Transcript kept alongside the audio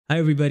Hi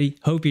everybody,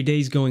 hope your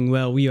day's going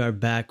well. We are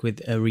back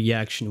with a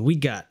reaction. We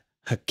got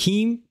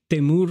Hkeem,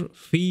 Temur,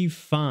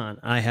 faen.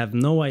 I have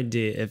no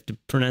idea if the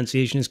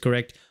pronunciation is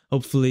correct.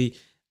 Hopefully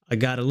I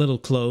got a little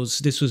close.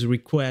 This was a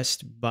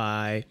request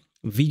by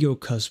Vigo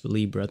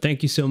Libra.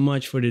 Thank you so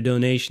much for the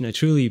donation. I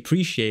truly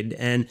appreciate it.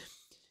 And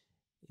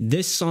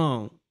this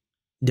song,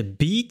 the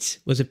beat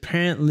was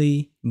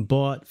apparently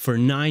bought for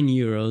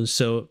 €9,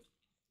 so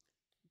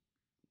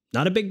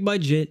not a big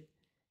budget.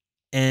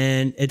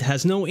 And it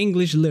has no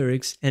English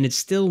lyrics, and it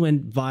still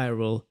went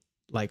viral,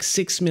 like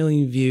 6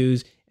 million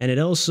views, and it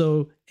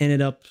also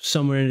ended up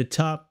somewhere in the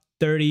top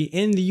 30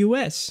 in the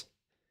US.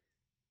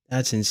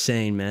 That's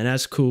insane, man.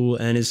 That's cool.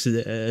 And it's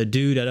a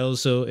dude that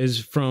also is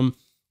from,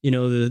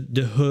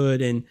 the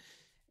hood, and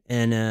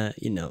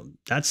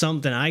that's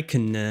something I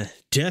can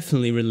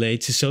definitely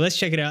relate to. So let's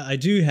check it out. I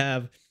do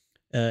have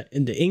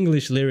in the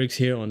English lyrics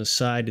here on the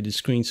side of the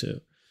screen,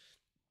 so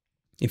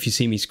if you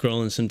see me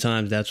scrolling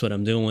sometimes, that's what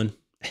I'm doing.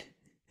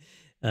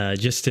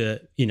 Just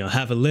to,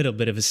 have a little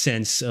bit of a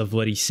sense of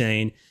what he's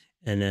saying.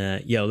 And,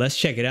 let's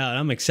check it out.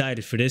 I'm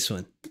excited for this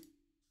one.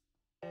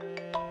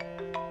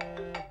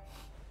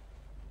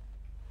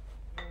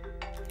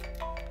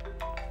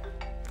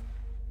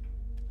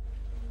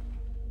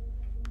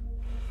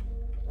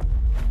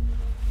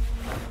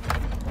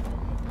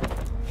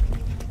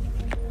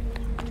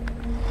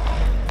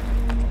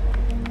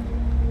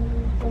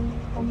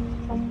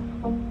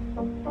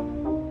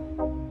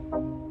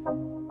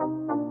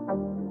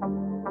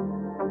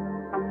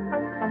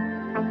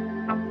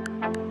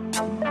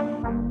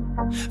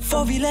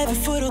 For vi lever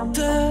for å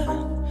dø,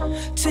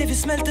 til vi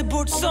smelter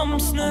bort som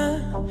snø.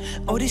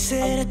 Og de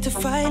ser etter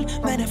feil,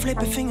 men jeg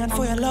flipper fingeren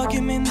for jeg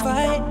lager min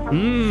vei.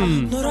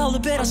 Når alle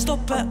ber deg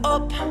stoppe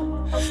opp,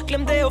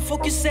 glem det å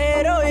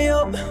fokusere og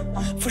jobb.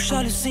 For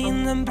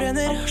sjalusien den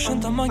brenner,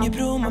 skjønt av mange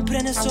bro, man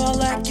brenner så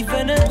alle ikke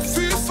venner.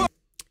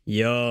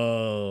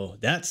 Yo,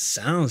 that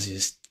sounds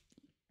just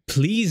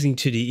pleasing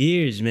to the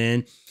ears,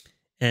 man.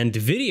 And the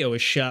video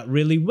is shot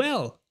really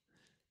well.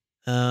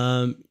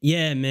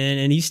 Yeah, man,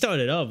 and he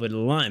started off with a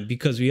line,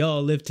 because we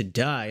all live to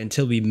die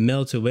until we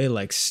melt away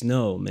like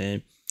snow,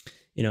 man.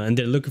 And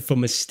they're looking for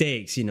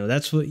mistakes,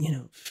 that's what,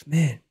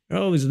 man, I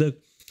always look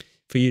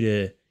for you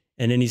to.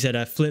 And then he said,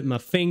 I flip my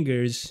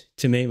fingers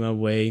to make my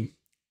way.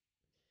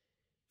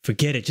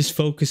 Forget it, just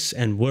focus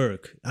and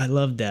work. I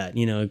love that,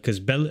 because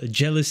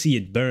jealousy,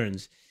 it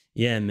burns.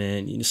 Yeah,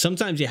 man,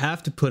 sometimes you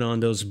have to put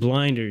on those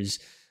blinders,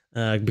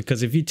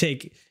 because if you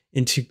take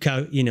into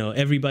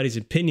everybody's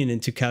opinion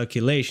into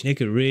calculation, it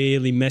could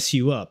really mess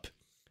you up.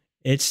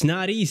 It's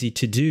not easy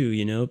to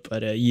do,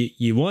 but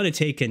you want to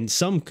take in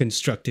some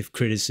constructive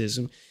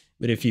criticism.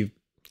 But if you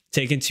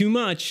take in too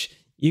much,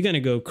 you're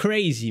gonna go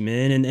crazy,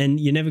 man, and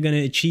you're never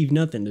gonna achieve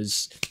nothing.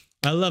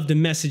 I love the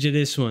message of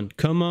this one.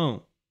 Come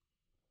on.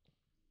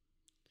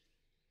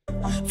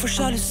 For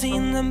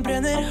sjalusien den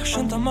brenner,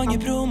 skjønt av mange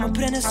bro, man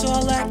brenner så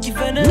alle ikke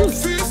venner.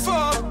 Fy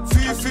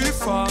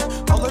faen,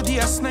 alle de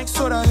snakes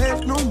så det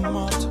helt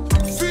normalt.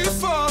 Fy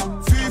faen,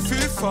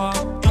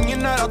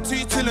 ingen av ty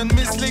til en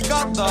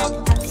mislykkad dag.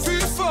 Fy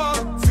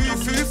faen,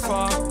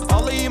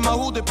 alle gir meg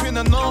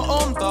hodepine nå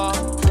om dag.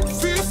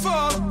 Fy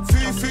faen,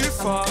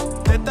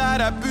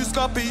 dette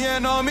budskapet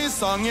gjennom I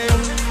sangen.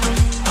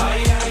 Ai,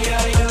 ai,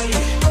 ai, ai.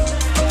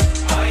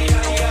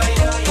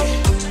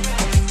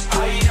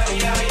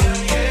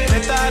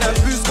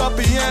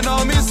 Budskapet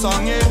gjennom I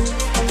sangen.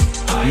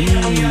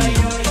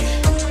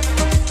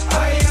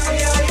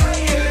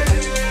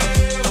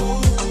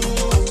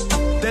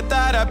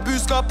 Dette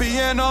budskapet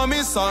gjennom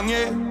I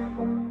sangen.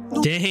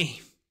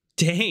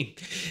 Dang.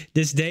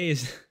 This day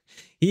is,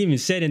 he even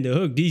said in the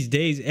hook, these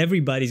days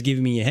everybody's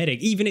giving me a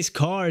headache. Even his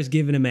car is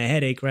giving him a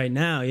headache right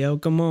now. Yo,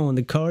 come on,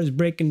 the car is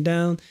breaking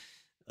down.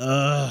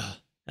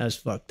 That's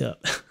fucked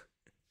up.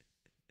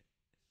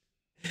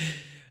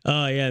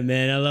 Oh, yeah,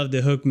 man. I love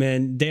the hook,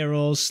 man. They're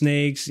all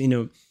snakes.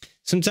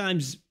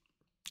 Sometimes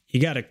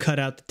you got to cut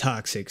out the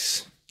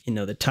toxics,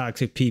 the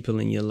toxic people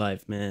in your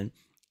life, man.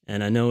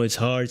 And I know it's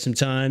hard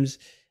sometimes,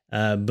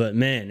 but,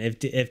 man, if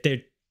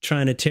they're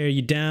trying to tear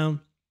you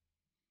down,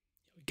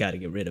 you got to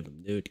get rid of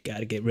them, dude. Got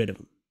to get rid of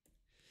them.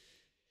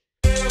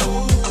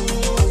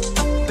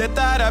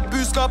 Dette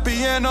budskapet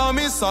gjennom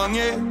I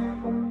sangen.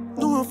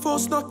 Noen får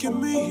snakke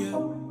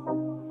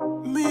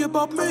mye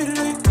bak min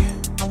rygg.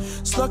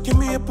 Snakker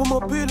mye på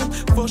mobilen,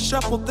 får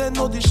seg på den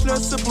og de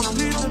sløser på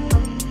tiden.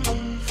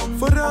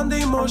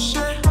 Forandring må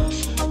skje,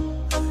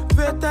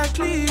 vet jeg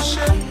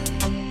klisjé.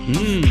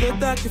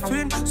 Dette ikke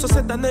film, så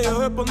sett deg ned og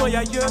hør på når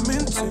jeg gjør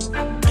min ting.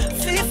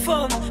 Fy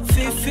faen.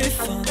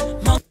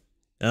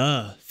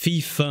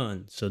 Faen.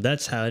 So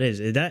that's how it is.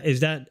 Is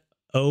that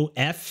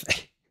OF?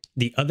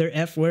 The other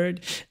F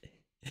word?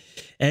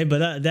 Hey,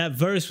 but that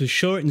verse was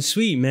short and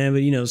sweet, man.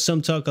 But,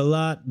 some talk a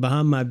lot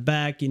behind my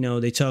back.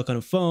 They talk on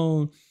the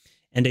phone.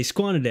 And they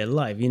squander their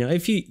life.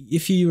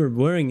 If you were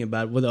worrying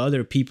about what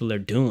other people are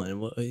doing,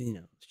 well,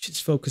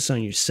 just focus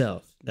on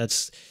yourself.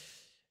 That's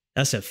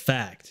a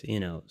fact.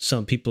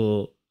 Some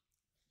people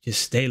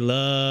they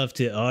love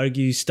to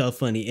argue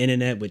stuff on the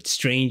internet with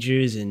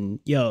strangers, and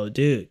yo,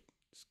 dude,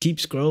 keep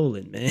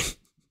scrolling, man.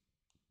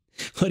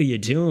 What are you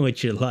doing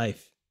with your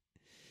life?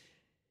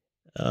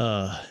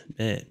 Oh,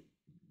 man.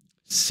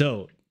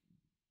 So,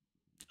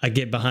 I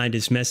get behind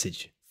this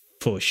message,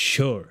 for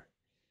sure.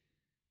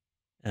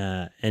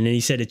 And then he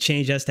said, a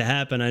change has to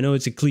happen. I know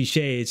it's a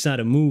cliche. It's not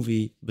a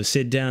movie. But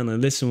sit down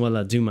and listen while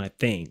I do my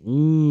thing.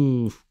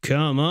 Ooh,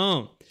 come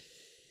on.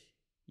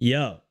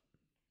 Yo.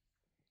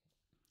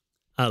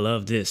 I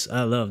love this.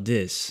 I love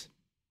this.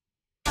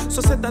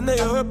 Så sett deg ned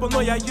og hør på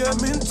når jeg gjør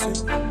min ting.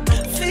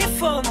 Fy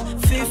faen,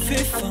 fy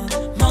faen.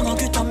 Mange av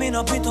gutta mine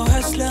har begynt å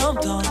høsle om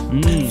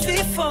dagen. Fy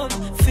faen.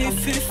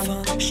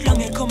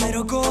 Slangen kommer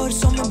og går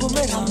som en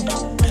bumerang.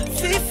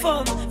 Fy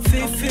faen.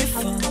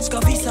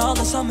 Skal vise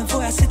alle sammen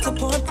for jeg sitter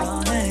på en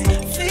plan.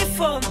 Fy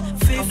faen.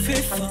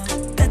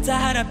 Dette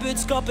her er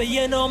budskapet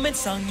gjennom en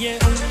sang, yeah.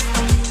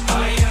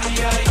 Ai, ai,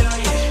 ai,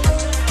 ai.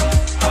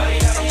 Ai,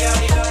 ai,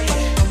 ai, ai.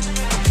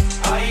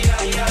 Ai,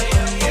 ai, ai,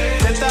 ai.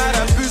 Dette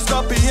er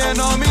budskapet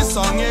gjennom min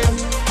sang, yeah.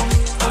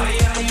 Ai,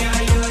 ai,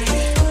 ai, ai.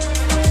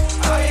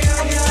 Ai,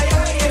 ai,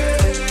 ai,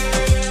 ai.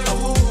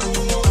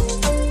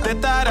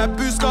 Dette er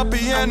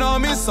budskapet gjennom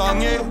min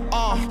sang, yeah.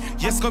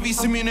 Jeg skal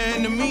vise mine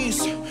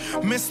enemies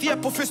mens de er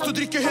på fest og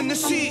drikker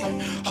Hennessy.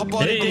 Har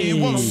bare det you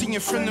want,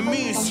 ingen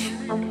frenemies.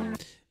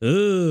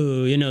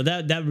 Ooh, you know,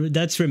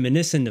 that's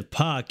reminiscent of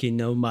Pac, you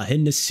know, my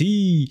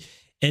Hennessy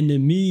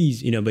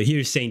enemies, you know, but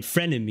here's saying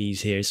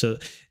frenemies here. So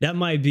that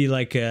might be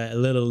like a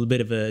little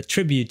bit of a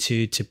tribute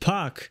to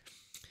Pac.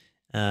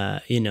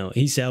 You know,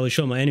 he said, I will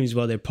show my enemies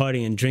while they're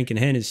partying and drinking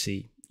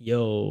Hennessy.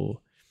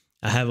 Yo,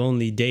 I have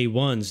only day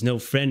ones, no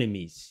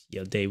frenemies.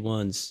 Yo, day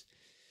ones.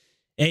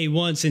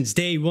 A1 since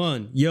day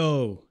one.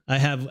 Yo, I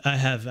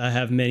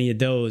have many of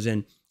those.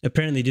 And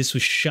apparently this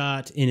was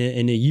shot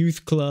in a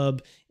youth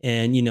club.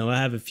 And, you know, I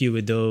have a few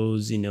of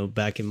those, you know,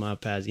 back in my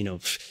past. You know,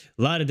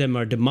 a lot of them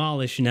are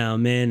demolished now,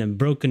 man, and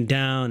broken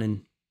down.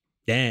 And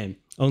damn,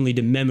 only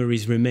the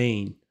memories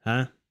remain,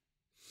 huh?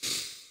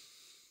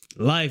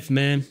 Life,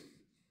 man.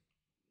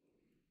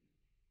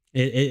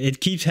 It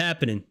keeps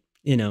happening,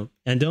 you know,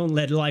 and don't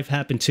let life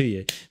happen to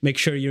you. Make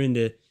sure you're in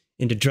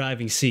the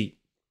driving seat.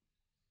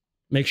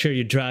 Make sure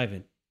you're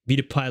driving. Be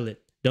the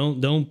pilot.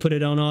 Don't put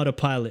it on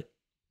autopilot.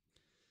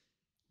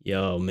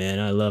 Yo, man,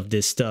 I love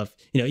this stuff.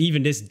 You know,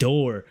 even this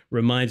door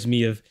reminds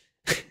me of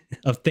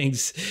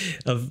things,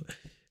 of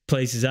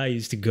places I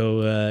used to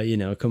go, you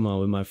know, come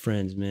on, with my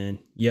friends, man.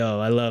 Yo,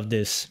 I love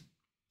this.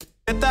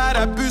 Dette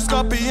er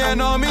budskapet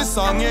gjennom min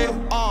sang, yeah.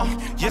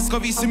 Jeg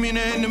skal vise mine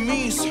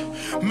enemies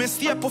mens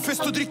de er på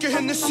fest og drikker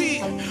Hennessy.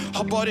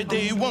 Har bare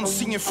det you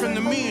want, ingen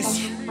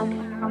frenemies.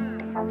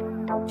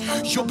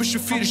 Jobber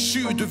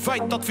 24/7, du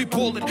vet at vi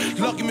båler.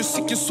 Lager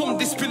musikken som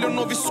de spiller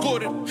når vi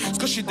scorer.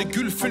 Skal skidde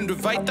gull før du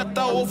vet at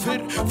det er over.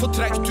 Få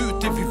trekt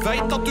ut det vi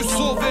vet at du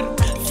sover.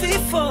 Fy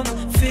faen.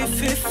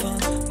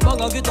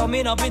 Mange av gutta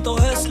mine har begynt å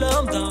høsle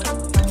om dagen.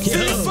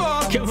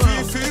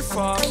 Fy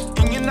faen.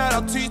 Ingen er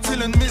av ty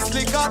til en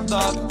mislykket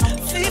dag.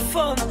 Fy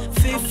faen.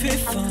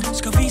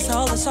 Skal vise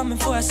alle sammen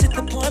for jeg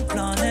sitter på en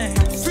plan, hey.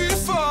 Fy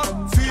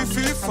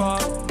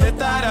faen.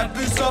 Dette er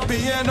budskapet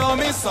gjennom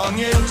min sang,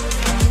 yeah.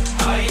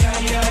 Ai,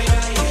 ai, ai,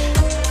 ai.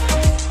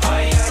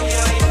 Ai, ai,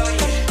 ai, ai.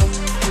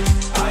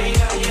 Ai,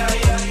 ai, ai,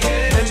 ai.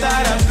 Dette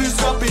er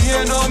budskapet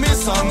gjennom min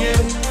sang,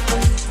 yeah.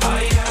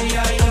 Ai, ai,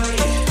 ai, ai.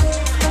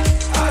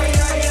 Ai,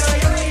 ai,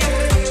 ai, ai.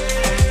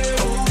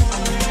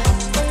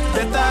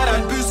 Dette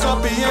er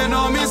budskapet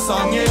gjennom min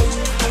sang, yeah.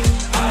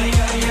 Ai,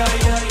 ai, ai,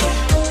 ai.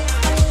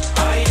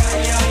 Ai,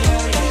 ai, ai,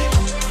 ai.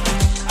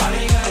 Ai,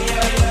 ai,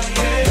 ai,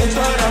 ai.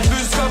 Dette er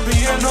budskapet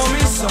gjennom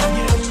min sang,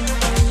 yeah.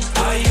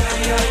 Ai,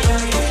 ai, ai,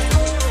 ai.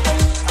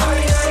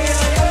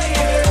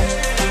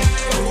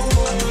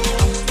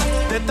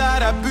 Dette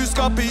er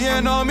budskapet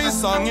gjennom min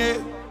sang, yeah.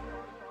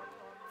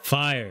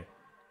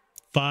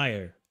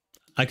 Fire.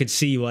 I could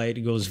see why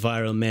it goes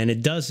viral, man.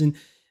 It doesn't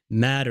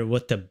matter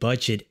what the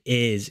budget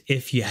is.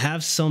 If you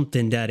have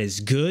something that is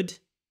good,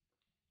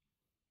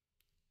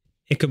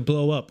 it could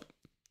blow up.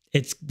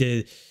 It's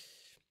the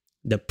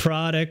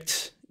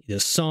product, the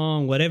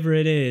song, whatever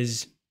it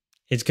is,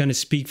 it's going to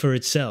speak for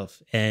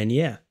itself. And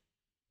yeah,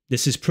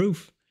 this is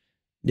proof.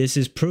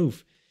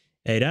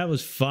 Hey, that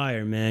was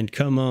fire, man.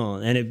 Come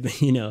on. And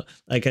it, you know,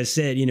 like I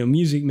said, you know,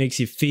 music makes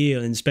you feel,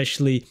 and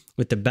especially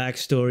with the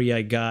backstory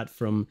I got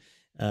from,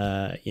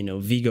 you know,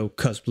 Vigo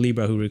Cusp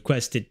Libra, who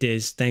requested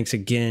this. Thanks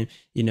again.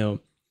 You know,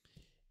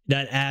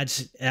 that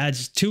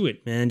adds to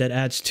it, man. That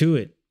adds to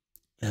it.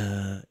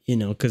 You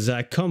know, because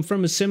I come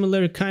from a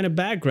similar kind of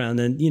background,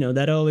 and, you know,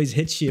 that always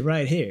hits you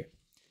right here.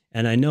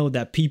 And I know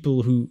that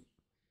people who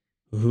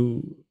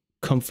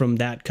come from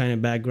that kind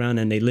of background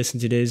and they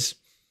listen to this,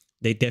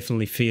 they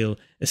definitely feel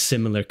a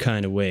similar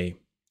kind of way.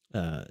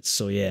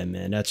 So yeah,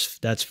 man,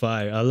 that's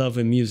fire. I love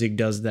when music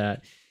does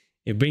that.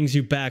 It brings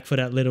you back for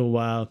that little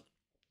while.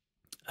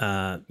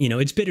 You know,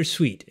 it's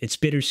bittersweet. It's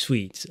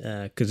bittersweet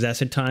because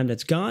that's a time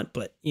that's gone,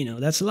 but, you know,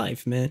 that's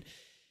life, man.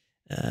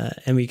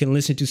 And we can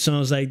listen to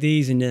songs like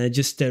these and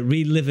just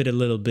relive it a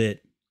little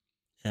bit.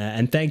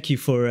 And thank you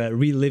for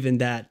reliving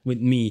that with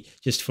me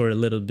just for a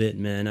little bit,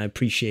 man. I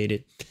appreciate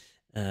it.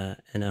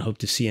 And I hope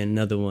to see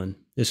another one.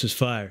 This was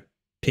fire.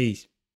 Peace.